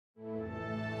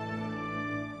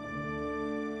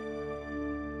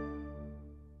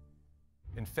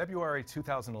In February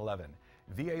 2011,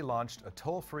 VA launched a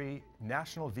toll-free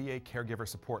national VA caregiver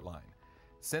support line.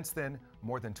 Since then,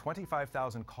 more than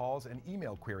 25,000 calls and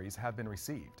email queries have been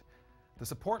received. The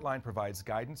support line provides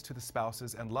guidance to the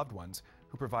spouses and loved ones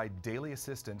who provide daily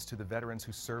assistance to the veterans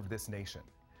who serve this nation.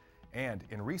 And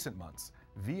in recent months,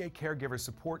 VA Caregiver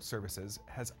Support Services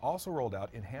has also rolled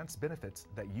out enhanced benefits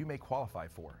that you may qualify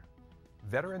for.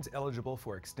 Veterans eligible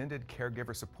for extended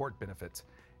caregiver support benefits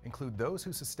include those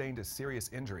who sustained a serious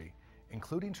injury,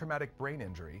 including traumatic brain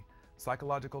injury,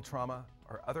 psychological trauma,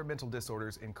 or other mental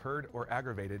disorders incurred or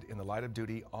aggravated in the line of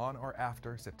duty on or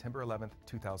after September 11,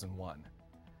 2001.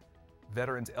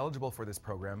 Veterans eligible for this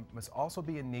program must also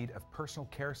be in need of personal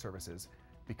care services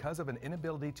because of an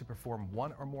inability to perform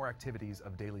one or more activities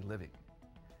of daily living.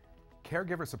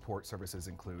 Caregiver support services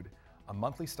include a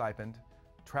monthly stipend,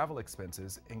 travel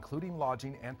expenses, including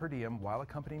lodging and per diem while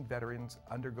accompanying veterans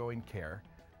undergoing care,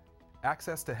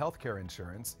 access to health care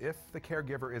insurance if the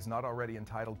caregiver is not already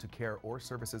entitled to care or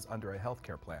services under a health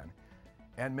care plan,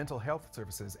 and mental health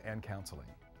services and counseling.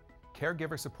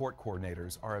 Caregiver support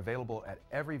coordinators are available at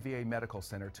every VA medical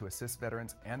center to assist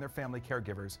veterans and their family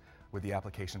caregivers with the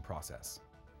application process.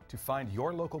 To find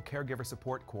your local caregiver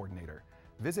support coordinator,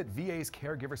 visit VA's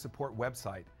caregiver support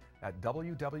website at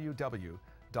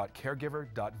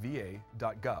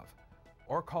www.caregiver.va.gov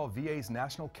or call VA's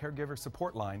National Caregiver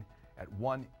Support Line at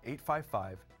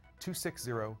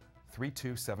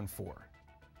 1-855-260-3274.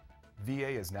 VA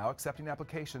is now accepting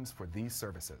applications for these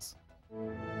services.